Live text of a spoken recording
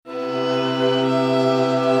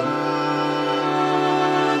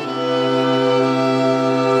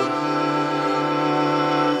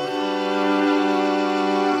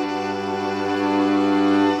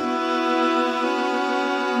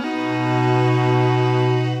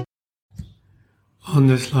On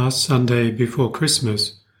this last Sunday before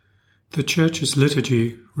Christmas, the Church's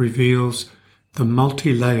liturgy reveals the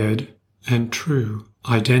multi-layered and true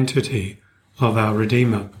identity of our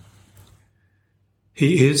Redeemer.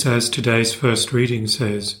 He is, as today's first reading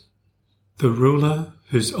says, the ruler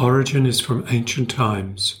whose origin is from ancient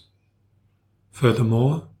times.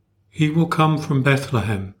 Furthermore, he will come from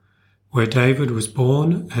Bethlehem, where David was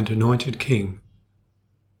born and anointed king.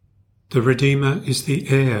 The Redeemer is the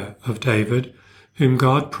heir of David, whom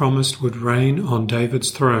God promised would reign on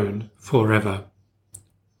David's throne forever.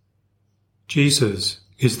 Jesus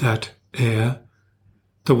is that heir,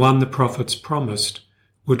 the one the prophets promised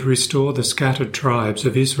would restore the scattered tribes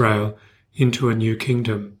of Israel into a new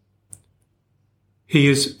kingdom. He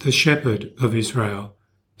is the shepherd of Israel,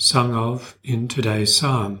 sung of in today's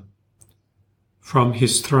psalm. From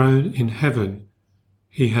his throne in heaven,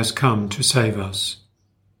 he has come to save us.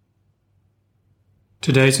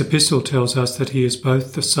 Today's epistle tells us that he is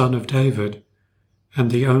both the Son of David and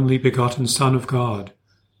the only begotten Son of God,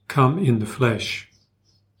 come in the flesh.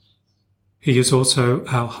 He is also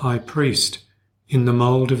our high priest in the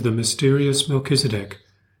mould of the mysterious Melchizedek,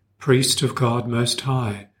 priest of God Most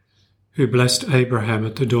High, who blessed Abraham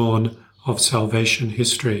at the dawn of salvation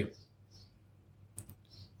history.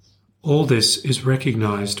 All this is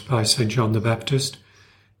recognized by St. John the Baptist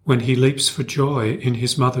when he leaps for joy in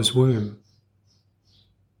his mother's womb.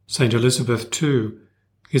 St. Elizabeth, too,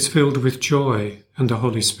 is filled with joy and the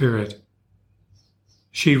Holy Spirit.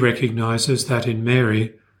 She recognizes that in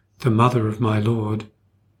Mary, the mother of my Lord,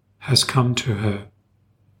 has come to her.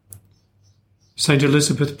 St.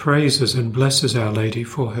 Elizabeth praises and blesses Our Lady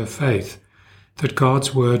for her faith, that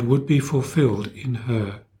God's word would be fulfilled in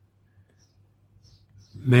her.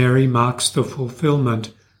 Mary marks the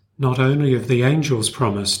fulfillment not only of the angel's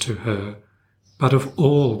promise to her, but of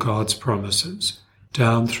all God's promises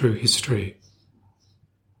down through history.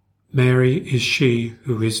 Mary is she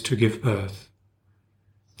who is to give birth.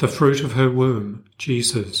 The fruit of her womb,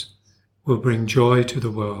 Jesus, will bring joy to the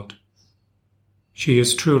world. She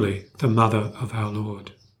is truly the mother of our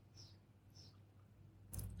Lord.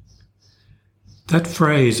 That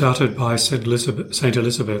phrase uttered by St.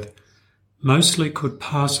 Elizabeth mostly could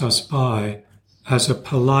pass us by as a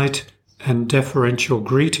polite and deferential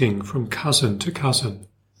greeting from cousin to cousin.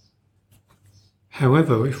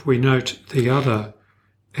 However, if we note the other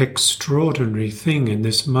extraordinary thing in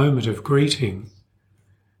this moment of greeting,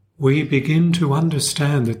 we begin to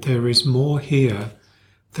understand that there is more here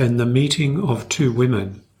than the meeting of two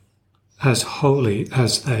women, as holy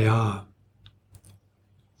as they are.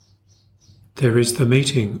 There is the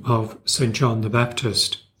meeting of St. John the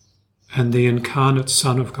Baptist and the incarnate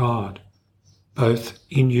Son of God, both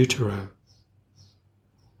in utero.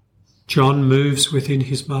 John moves within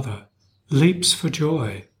his mother, leaps for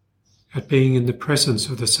joy at being in the presence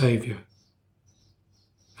of the Saviour.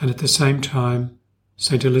 And at the same time,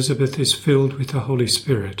 St. Elizabeth is filled with the Holy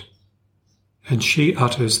Spirit, and she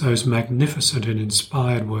utters those magnificent and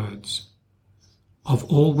inspired words. Of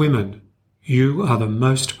all women, you are the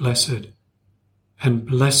most blessed, and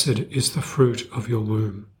blessed is the fruit of your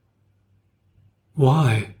womb.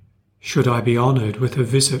 Why should I be honoured with a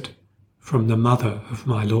visit from the mother of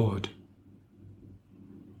my Lord?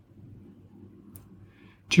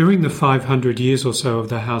 During the 500 years or so of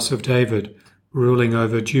the house of David, ruling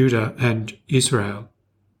over Judah and Israel,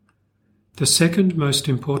 the second most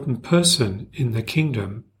important person in the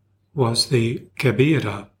kingdom was the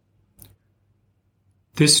Gebirah.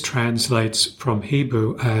 This translates from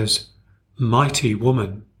Hebrew as mighty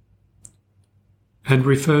woman, and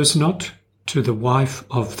refers not to the wife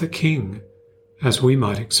of the king, as we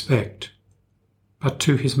might expect, but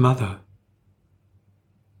to his mother.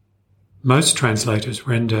 Most translators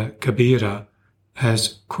render Gebirah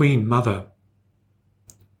as Queen Mother.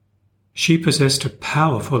 She possessed a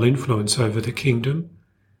powerful influence over the kingdom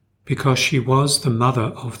because she was the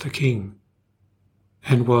mother of the king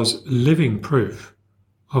and was living proof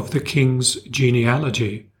of the king's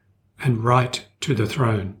genealogy and right to the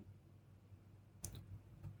throne.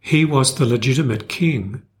 He was the legitimate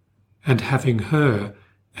king, and having her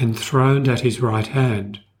enthroned at his right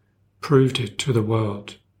hand, proved it to the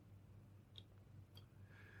world.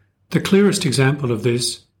 The clearest example of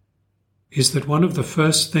this is that one of the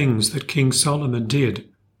first things that King Solomon did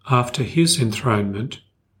after his enthronement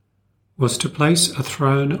was to place a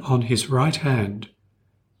throne on his right hand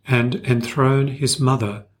and enthrone his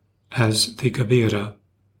mother as the Gebirah.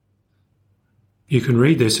 You can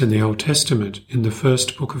read this in the Old Testament in the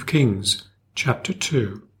first book of Kings, chapter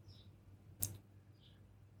 2.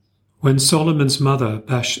 When Solomon's mother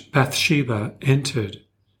Bathsheba entered,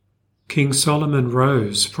 King Solomon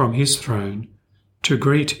rose from his throne to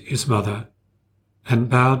greet his mother and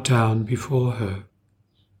bowed down before her.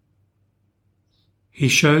 He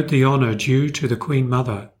showed the honour due to the Queen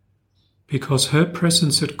Mother because her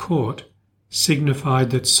presence at court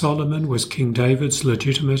signified that Solomon was King David's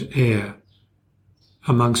legitimate heir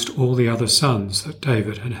amongst all the other sons that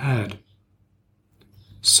David had had.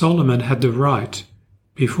 Solomon had the right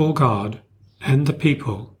before God and the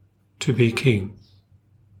people to be king.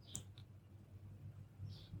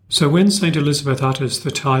 So when St. Elizabeth utters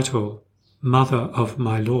the title Mother of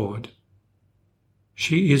my Lord,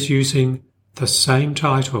 she is using the same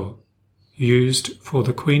title used for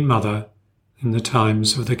the Queen Mother in the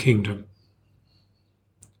times of the kingdom.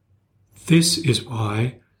 This is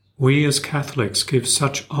why we as Catholics give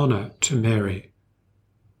such honour to Mary,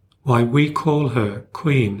 why we call her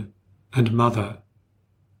Queen and Mother.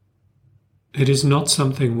 It is not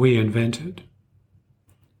something we invented.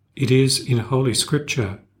 It is in Holy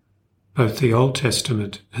Scripture, both the Old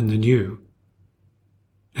Testament and the New,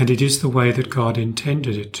 and it is the way that God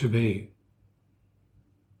intended it to be.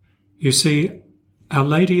 You see, Our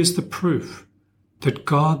Lady is the proof that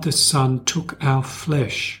God the Son took our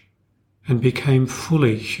flesh and became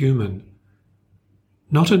fully human,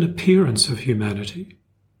 not an appearance of humanity,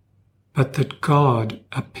 but that God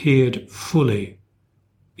appeared fully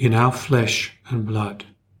in our flesh and blood.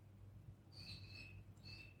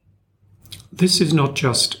 This is not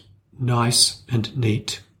just nice and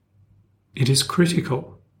neat, it is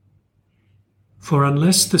critical. For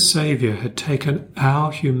unless the Saviour had taken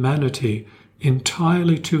our humanity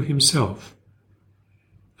entirely to himself,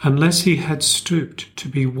 unless he had stooped to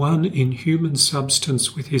be one in human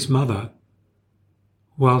substance with his mother,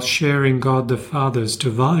 while sharing God the Father's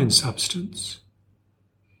divine substance,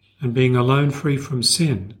 and being alone free from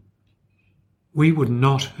sin, we would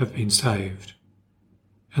not have been saved,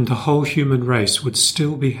 and the whole human race would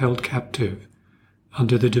still be held captive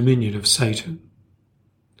under the dominion of Satan.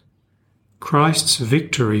 Christ's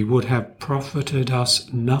victory would have profited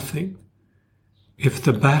us nothing if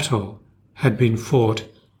the battle had been fought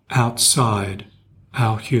outside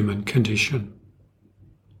our human condition.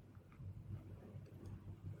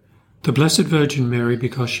 The Blessed Virgin Mary,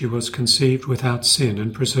 because she was conceived without sin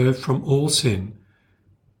and preserved from all sin,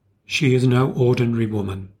 she is no ordinary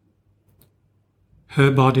woman. Her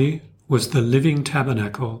body was the living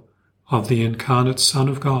tabernacle of the incarnate Son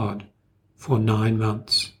of God for 9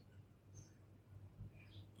 months.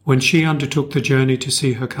 When she undertook the journey to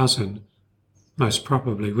see her cousin, most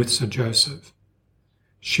probably with St. Joseph,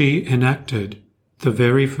 she enacted the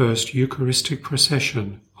very first Eucharistic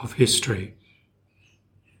procession of history,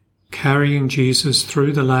 carrying Jesus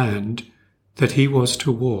through the land that he was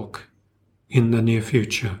to walk in the near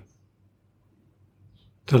future.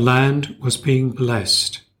 The land was being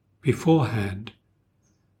blessed beforehand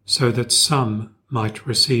so that some might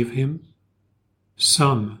receive him,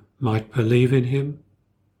 some might believe in him,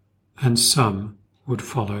 and some would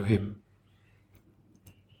follow him.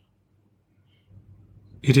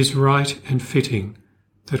 It is right and fitting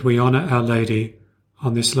that we honour Our Lady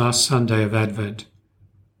on this last Sunday of Advent,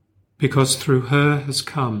 because through her has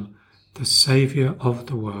come the Saviour of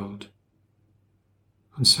the world,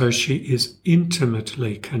 and so she is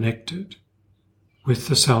intimately connected with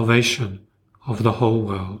the salvation of the whole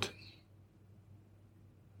world.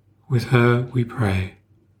 With her we pray,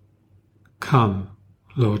 "Come,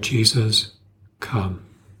 Lord Jesus, come."